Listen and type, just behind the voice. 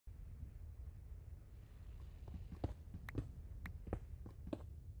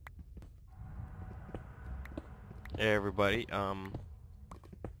Hey everybody,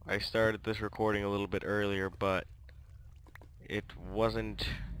 I started this recording a little bit earlier, but it wasn't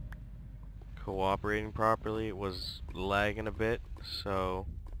cooperating properly. It was lagging a bit, so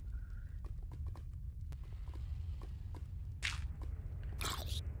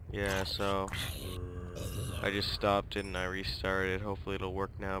yeah, so I just stopped it and I restarted. Hopefully it'll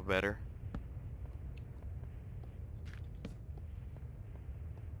work now better.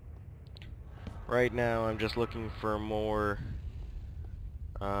 Right now I'm just looking for more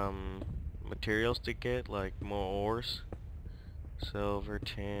materials to get, like more ores. Silver,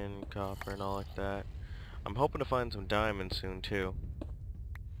 tin, copper, and all like that. I'm hoping to find some diamonds soon too.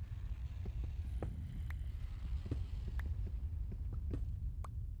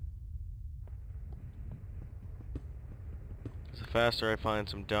 The faster I find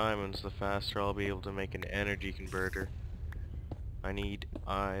some diamonds, the faster I'll be able to make an energy converter. I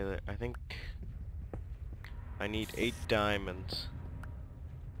think I need 8 diamonds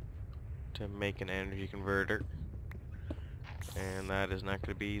to make an energy converter, and that is not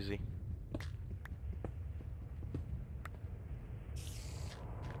going to be easy.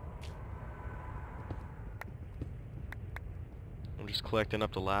 I'm just collecting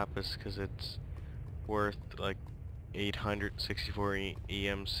up the lapis because it's worth like 864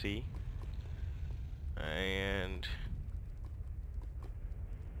 EMC, and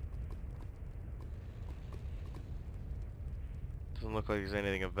doesn't look like there's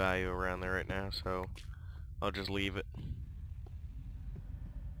anything of value around there right now, so I'll just leave it.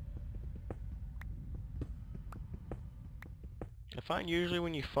 I find usually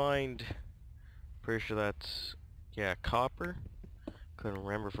when you find, pretty sure that's, yeah, copper. Couldn't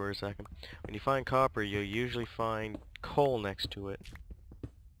remember for a second. When you find copper, you'll usually find coal next to it.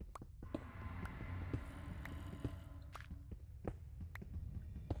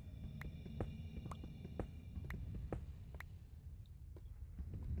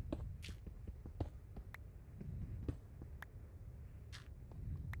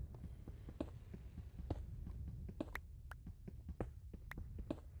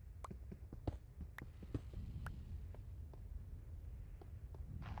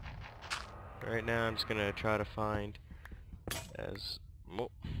 Right now I'm just gonna try to find as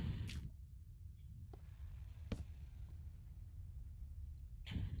mo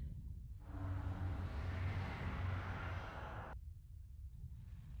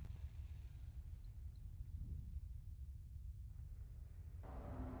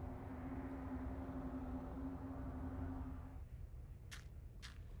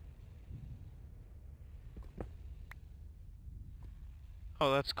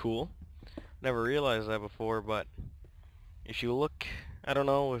Oh, that's cool. Never realized that before, but if you look, I don't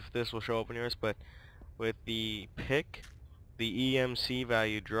know if this will show up in yours, but with the pick, the EMC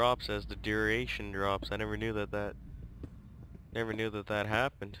value drops as the duration drops. I never knew that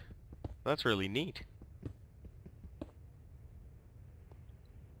happened. That's really neat.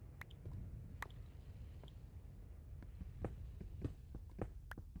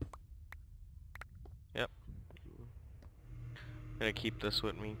 Yep. Gonna keep this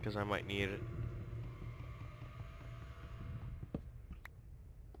with me because I might need it.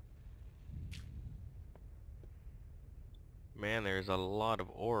 Man, there's a lot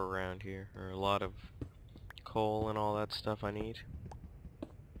of ore around here, or a lot of coal and all that stuff I need.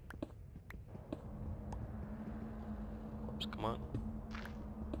 Oops, come on.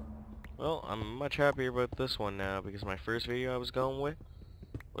 Well, I'm much happier about this one now because my first video I was going with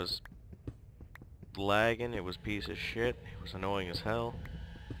was lagging, it was piece of shit, it was annoying as hell.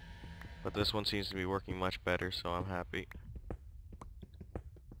 But this one seems to be working much better, so I'm happy.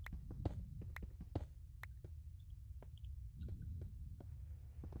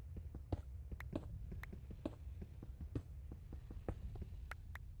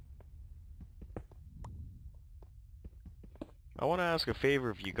 I want to ask a favor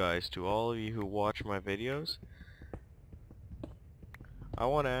of you guys, to all of you who watch my videos. I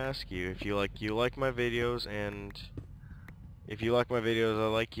want to ask you if you like my videos, and if you like my videos,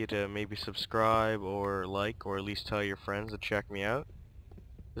 I'd like you to maybe subscribe or like, or at least tell your friends to check me out.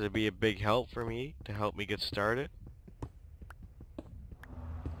 It'd be a big help for me to help me get started.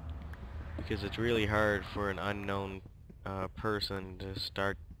 Because it's really hard for an unknown person to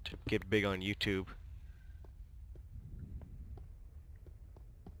start to get big on YouTube.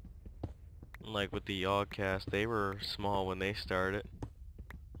 Like with the Yogcast, they were small when they started.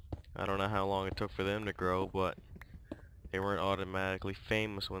 I don't know how long it took for them to grow, but they weren't automatically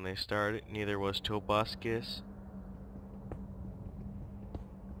famous when they started. Neither was Tobuscus.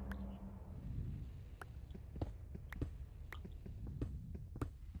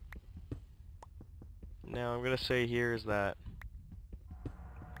 Now I'm gonna say here is that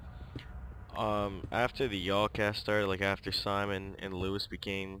after the Yallcast started, like after Simon and Lewis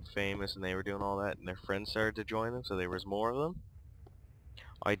became famous and they were doing all that and their friends started to join them, so there was more of them,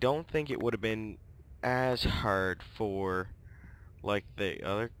 I don't think it would have been as hard for like the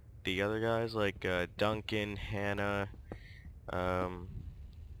other guys like Duncan, Hannah, oh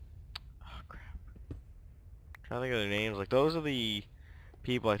crap. I'm trying to think of their names. Like those are the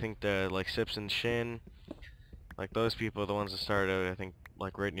people I think the like Sips and Shin, like those people are the ones that started out I think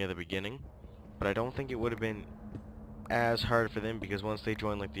like right near the beginning. But I don't think it would have been as hard for them because once they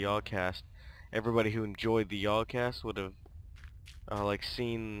joined like the Yallcast, everybody who enjoyed the Yallcast would have like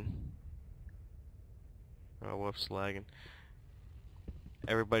seen whoops lagging.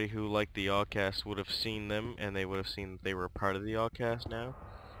 Everybody who liked the Yallcast would have seen them and they would have seen that they were a part of the Yallcast now.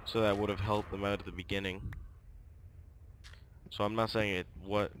 So that would have helped them out at the beginning. So I'm not saying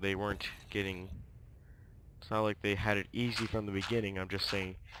what they weren't getting. It's not like they had it easy from the beginning. I'm just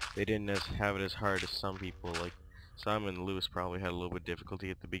saying they didn't have it as hard as some people. Like Simon and Lewis probably had a little bit of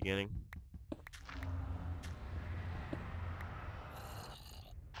difficulty at the beginning.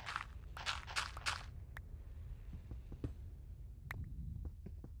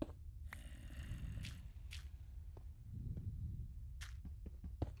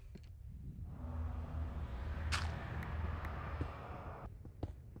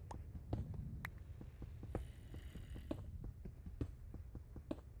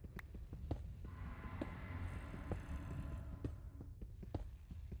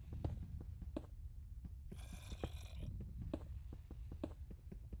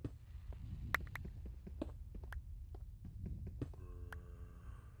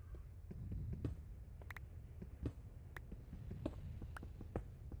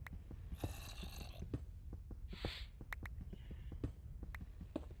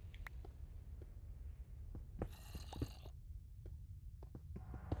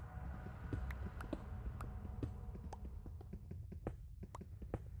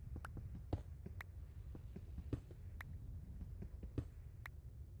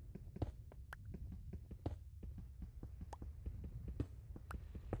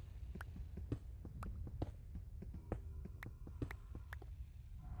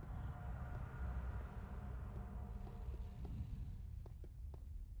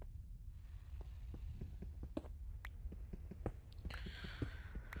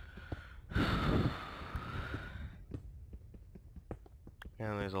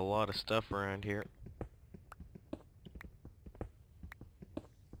 And there's a lot of stuff around here.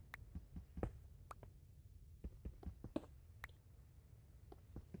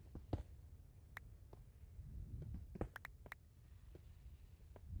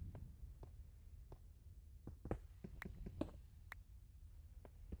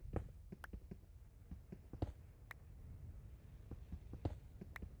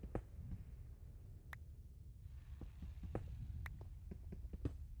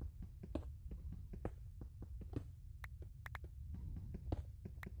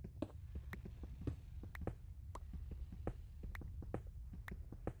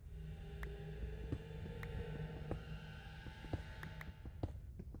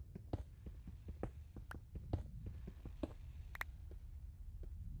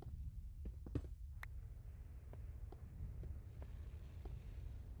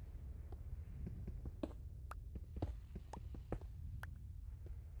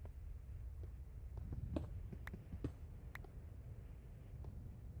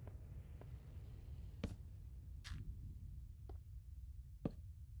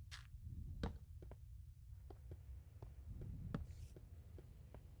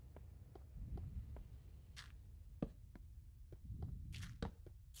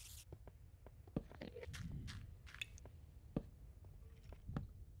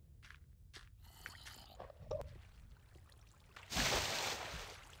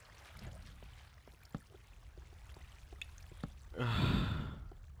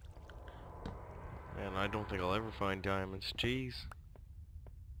 Man, I don't think I'll ever find diamonds. Jeez.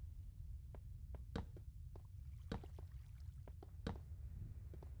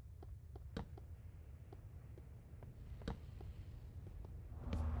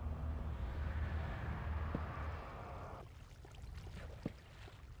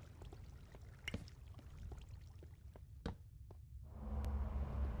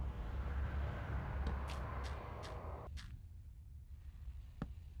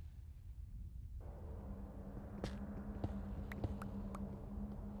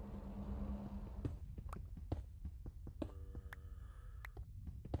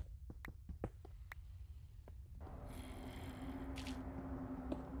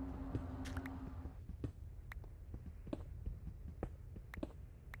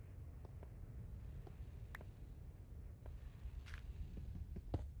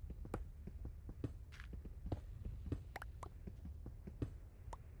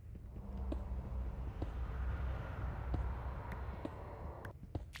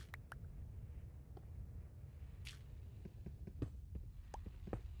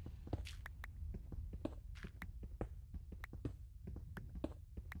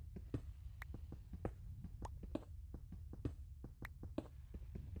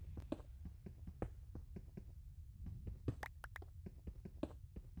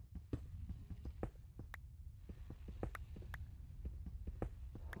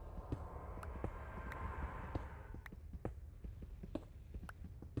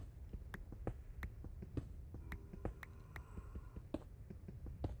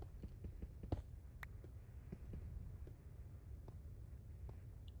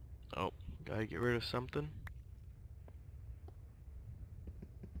 Gotta get rid of something.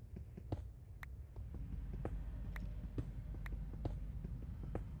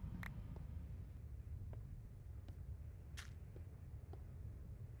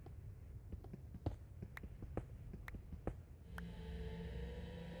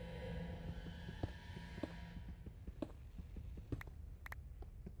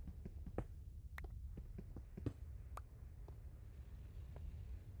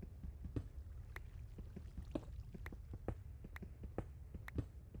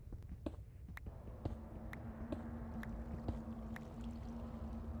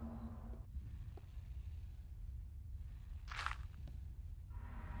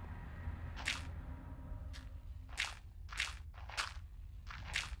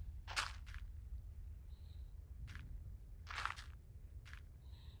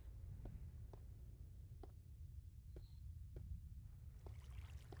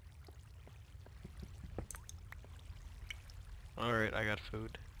 Alright, I got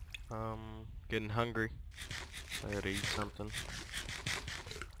food. Getting hungry. I gotta eat something.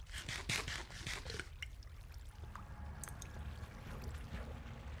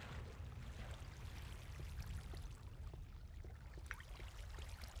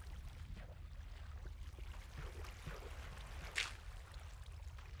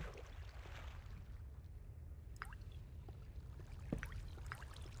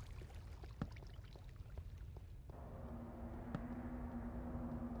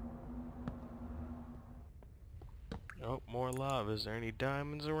 Oh, more lava. Is there any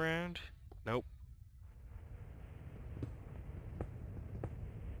diamonds around? Nope.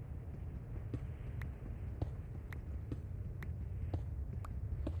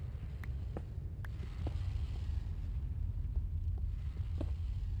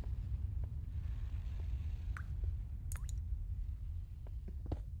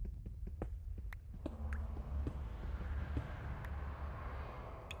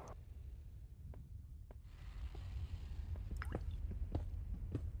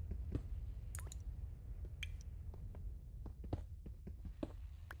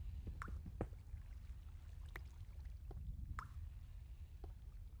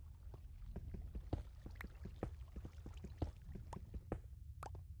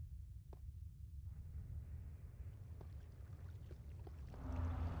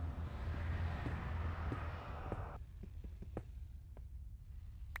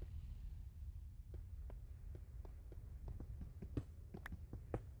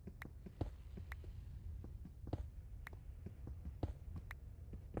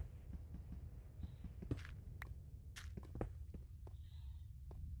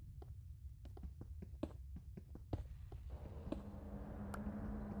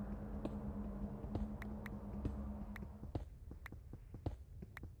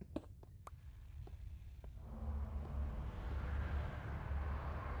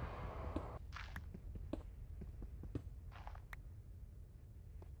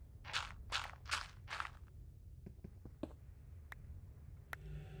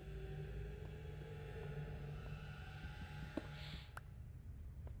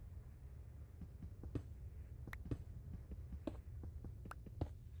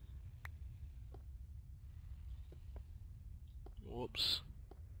 Whoops.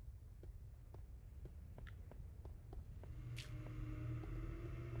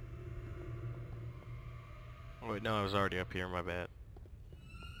 Oh, wait, no, I was already up here, my bad.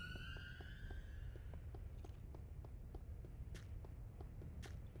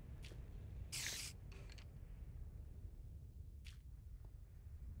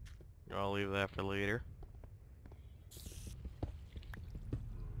 I'll leave that for later.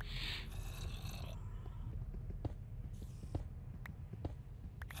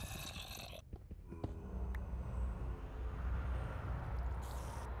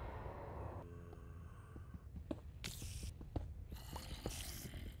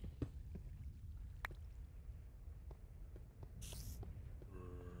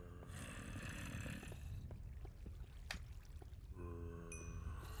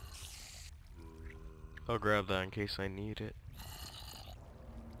 I'll grab that in case I need it.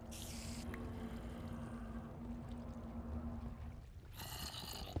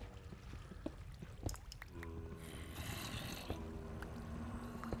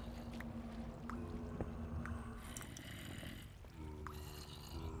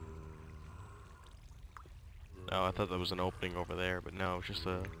 Oh, I thought that was an opening over there, but no, it's just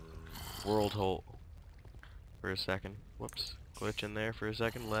a world hole for a second. Whoops. Glitch in there for a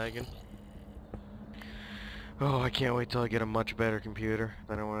second, lagging. Oh, I can't wait till I get a much better computer.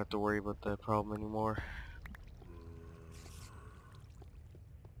 Then I won't have to worry about that problem anymore.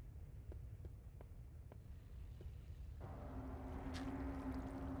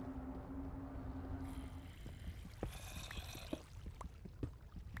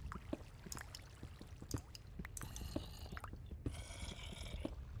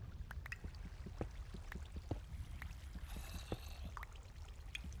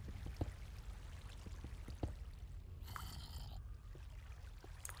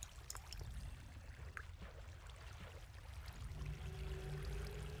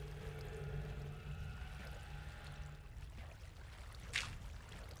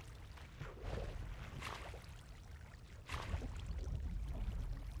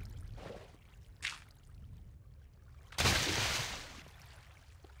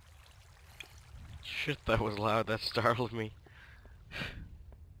 Shit, that was loud. That startled me.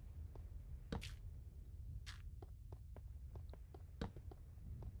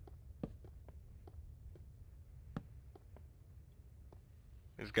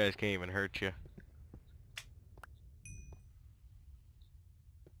 These guys can't even hurt you.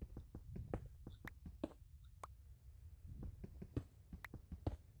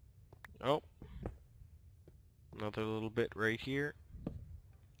 Oh, another little bit right here.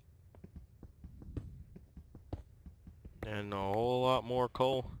 And a whole lot more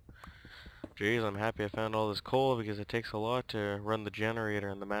coal. Jeez, I'm happy I found all this coal because it takes a lot to run the generator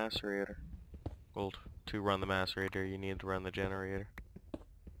and the macerator. Well, to run the macerator, you need to run the generator.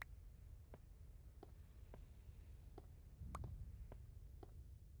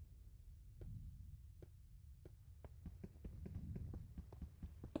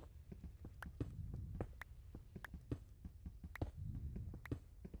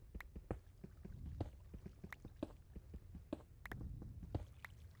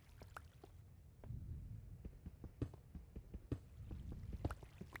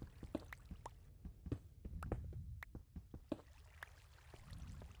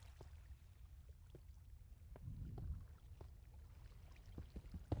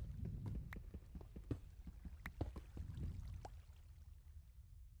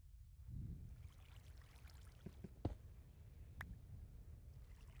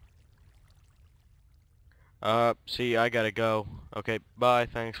 See, I gotta go. Okay, bye.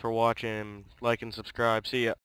 Thanks for watching. Like and subscribe. See ya.